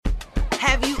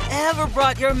Have you ever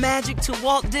brought your magic to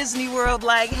Walt Disney World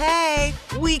like, hey,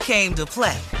 we came to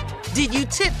play? Did you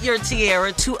tip your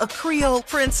tiara to a Creole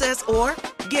princess or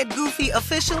get goofy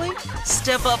officially?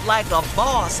 Step up like a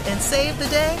boss and save the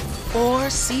day? Or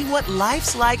see what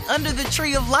life's like under the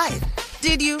tree of life?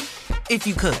 Did you? If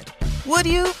you could. Would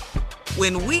you?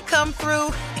 When we come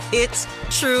through, it's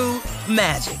true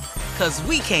magic. 'Cause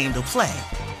we came to play.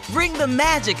 Bring the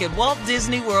magic at Walt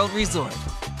Disney World Resort.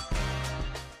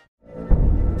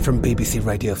 From BBC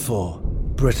Radio 4,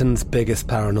 Britain's biggest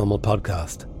paranormal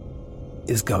podcast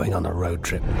is going on a road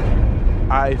trip.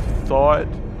 I thought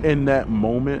in that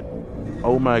moment,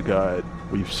 oh my God,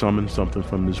 we've summoned something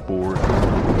from this board.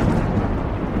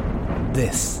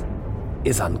 This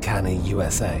is Uncanny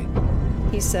USA.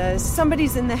 He says,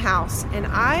 somebody's in the house, and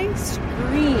I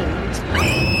screamed.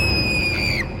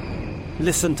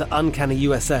 Listen to Uncanny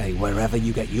USA wherever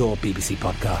you get your BBC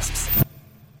podcasts,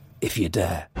 if you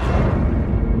dare.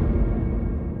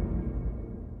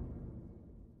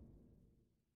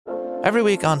 Every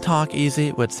week on Talk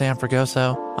Easy with Sam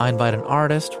Fragoso, I invite an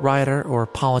artist, writer, or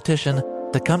politician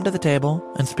to come to the table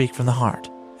and speak from the heart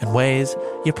in ways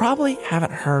you probably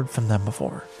haven't heard from them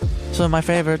before. Some of my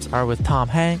favorites are with Tom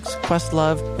Hanks,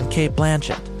 Questlove, and Cate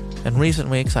Blanchett. In recent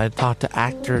weeks, I talked to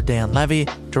actor Dan Levy,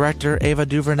 director Ava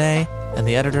DuVernay, and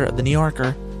the editor of The New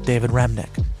Yorker, David Remnick.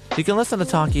 You can listen to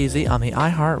Talk Easy on the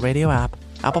iHeartRadio app,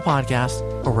 Apple Podcasts,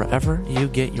 or wherever you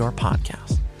get your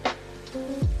podcasts.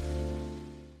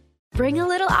 Bring a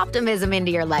little optimism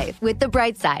into your life with The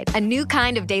Bright Side, a new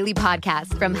kind of daily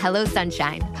podcast from Hello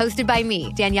Sunshine, hosted by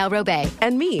me, Danielle Robay.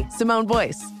 And me, Simone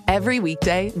Boyce. Every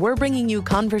weekday, we're bringing you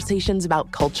conversations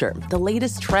about culture, the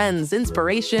latest trends,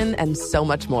 inspiration, and so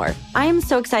much more. I am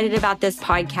so excited about this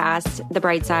podcast, The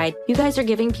Bright Side. You guys are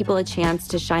giving people a chance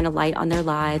to shine a light on their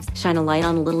lives, shine a light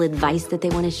on a little advice that they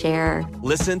want to share.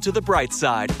 Listen to The Bright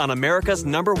Side on America's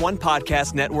 #1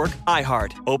 podcast network,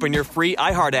 iHeart. Open your free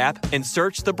iHeart app and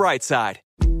search The Bright Side.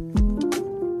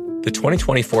 The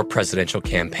 2024 presidential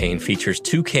campaign features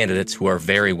two candidates who are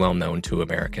very well known to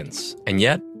Americans. And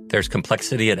yet, there's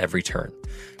complexity at every turn.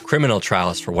 Criminal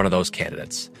trials for one of those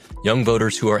candidates. Young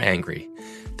voters who are angry.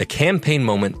 The Campaign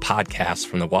Moment podcast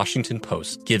from the Washington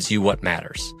Post gives you what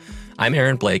matters. I'm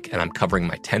Aaron Blake, and I'm covering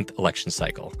my 10th election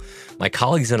cycle. My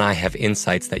colleagues and I have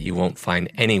insights that you won't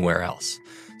find anywhere else.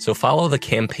 So follow The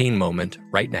Campaign Moment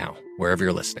right now, wherever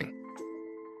you're listening.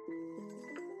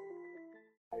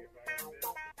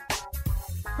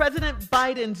 President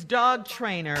Biden's dog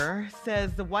trainer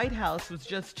says the White House was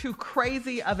just too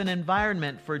crazy of an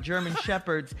environment for German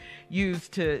Shepherds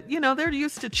used to, they're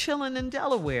used to chilling in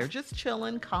Delaware, just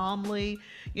chilling calmly,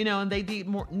 and they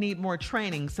need more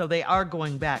training. So they are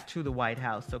going back to the White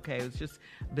House, okay? It was just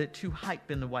a bit too hype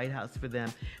in the White House for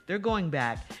them. They're going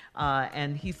back,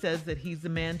 and he says that he's the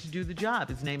man to do the job.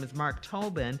 His name is Mark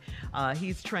Tobin.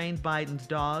 He's trained Biden's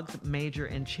dogs, Major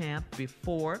and Champ,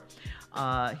 before.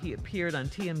 He appeared on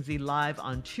TMZ Live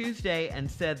on Tuesday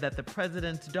and said that the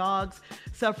president's dogs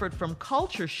suffered from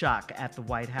culture shock at the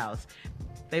White House.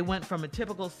 They went from a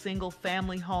typical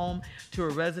single-family home to a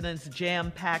residence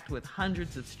jam-packed with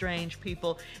hundreds of strange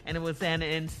people, and it was an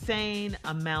insane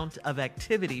amount of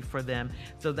activity for them.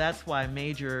 So that's why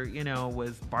Major,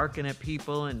 was barking at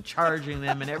people and charging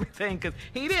them and everything, because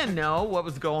he didn't know what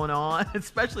was going on,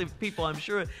 especially people, I'm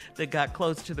sure, that got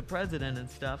close to the president and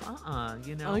stuff. Oh,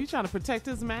 he's trying to protect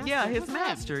his master? Yeah, his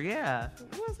master, yeah.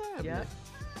 What's happening? Yeah.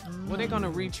 Well, they're going to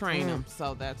retrain him,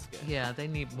 so that's good. Yeah, they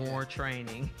need more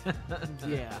training.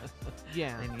 Yeah.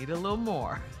 They need a little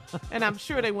more. And I'm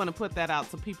sure they want to put that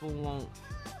out so people won't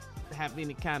have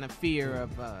any kind of fear of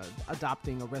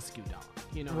adopting a rescue dog.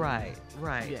 Right.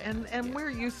 Yeah, and we're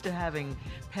used to having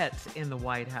pets in the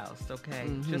White House, okay?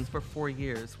 Mm-hmm. Just for 4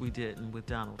 years we didn't with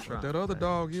Donald Trump. That other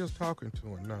dog is talking to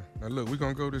him now. Now look, we're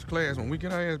going to go to this class. When we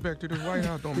get our ass back to this White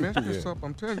House, don't mess this up.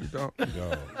 I'm telling you, dog.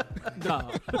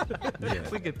 Dog. Yeah.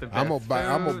 We get the best I'm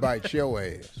gonna bite your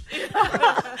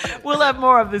ass. We'll have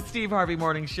more of the Steve Harvey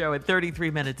Morning Show at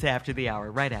 33 minutes after the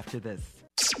hour, right after this.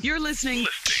 You're listening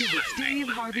to the Steve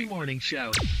Harvey Morning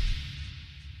Show.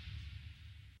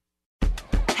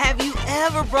 Have you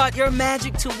ever brought your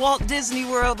magic to Walt Disney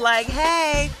World like,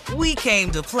 hey, we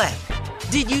came to play?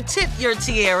 Did you tip your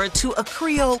tiara to a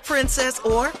Creole princess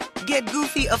or get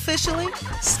goofy officially?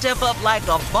 Step up like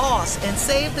a boss and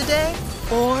save the day?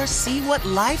 Or see what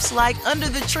life's like under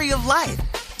the tree of life?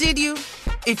 Did you?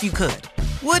 If you could.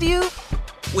 Would you?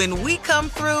 When we come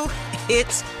through,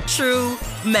 it's true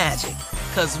magic.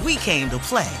 'Cause we came to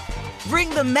play. Bring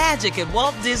the magic at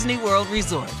Walt Disney World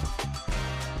Resort.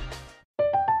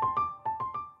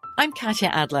 I'm Katya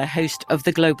Adler, host of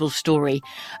The Global Story.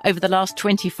 Over the last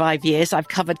 25 years, I've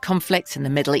covered conflicts in the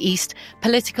Middle East,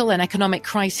 political and economic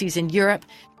crises in Europe,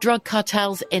 drug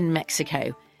cartels in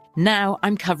Mexico. Now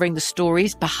I'm covering the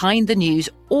stories behind the news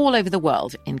all over the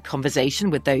world in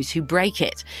conversation with those who break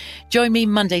it. Join me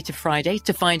Monday to Friday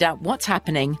to find out what's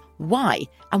happening, why,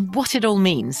 and what it all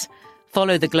means.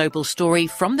 Follow The Global Story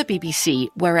from the BBC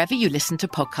wherever you listen to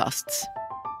podcasts.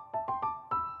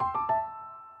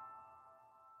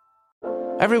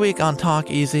 Every week on Talk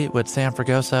Easy with Sam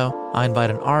Fragoso, I invite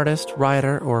an artist,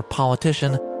 writer, or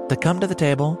politician to come to the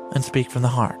table and speak from the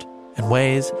heart in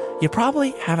ways you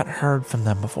probably haven't heard from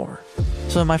them before.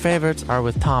 Some of my favorites are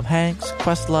with Tom Hanks,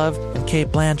 Questlove, and Cate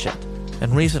Blanchett.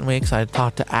 In recent weeks, I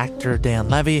talked to actor Dan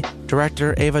Levy,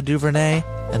 director Ava DuVernay,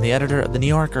 and the editor of The New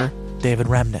Yorker, David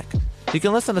Remnick. You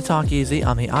can listen to Talk Easy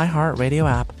on the iHeartRadio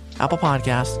app, Apple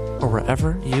Podcasts, or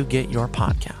wherever you get your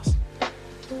podcasts.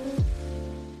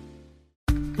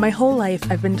 My whole life,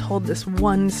 I've been told this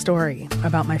one story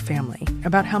about my family,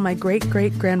 about how my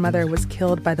great-great-grandmother was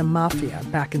killed by the mafia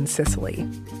back in Sicily.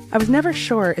 I was never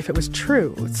sure if it was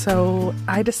true, so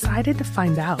I decided to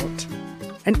find out.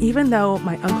 And even though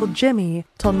my Uncle Jimmy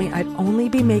told me I'd only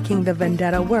be making the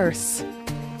vendetta worse,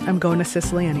 I'm going to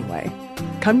Sicily anyway.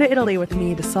 Come to Italy with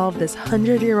me to solve this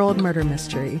 100-year-old murder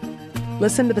mystery.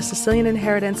 Listen to The Sicilian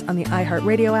Inheritance on the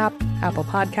iHeartRadio app, Apple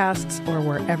Podcasts, or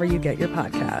wherever you get your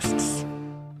podcasts.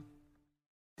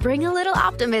 Bring a little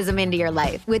optimism into your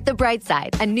life with The Bright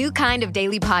Side, a new kind of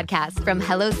daily podcast from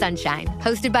Hello Sunshine,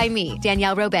 hosted by me,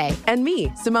 Danielle Robay. And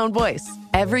me, Simone Boyce.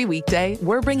 Every weekday,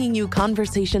 we're bringing you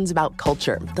conversations about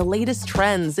culture, the latest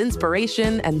trends,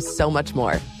 inspiration, and so much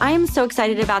more. I am so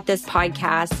excited about this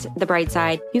podcast, The Bright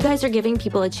Side. You guys are giving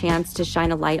people a chance to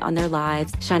shine a light on their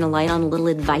lives, shine a light on a little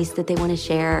advice that they want to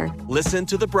share. Listen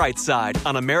to The Bright Side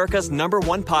on America's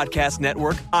 #1 podcast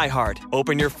network, iHeart.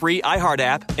 Open your free iHeart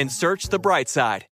app and search The Bright Side.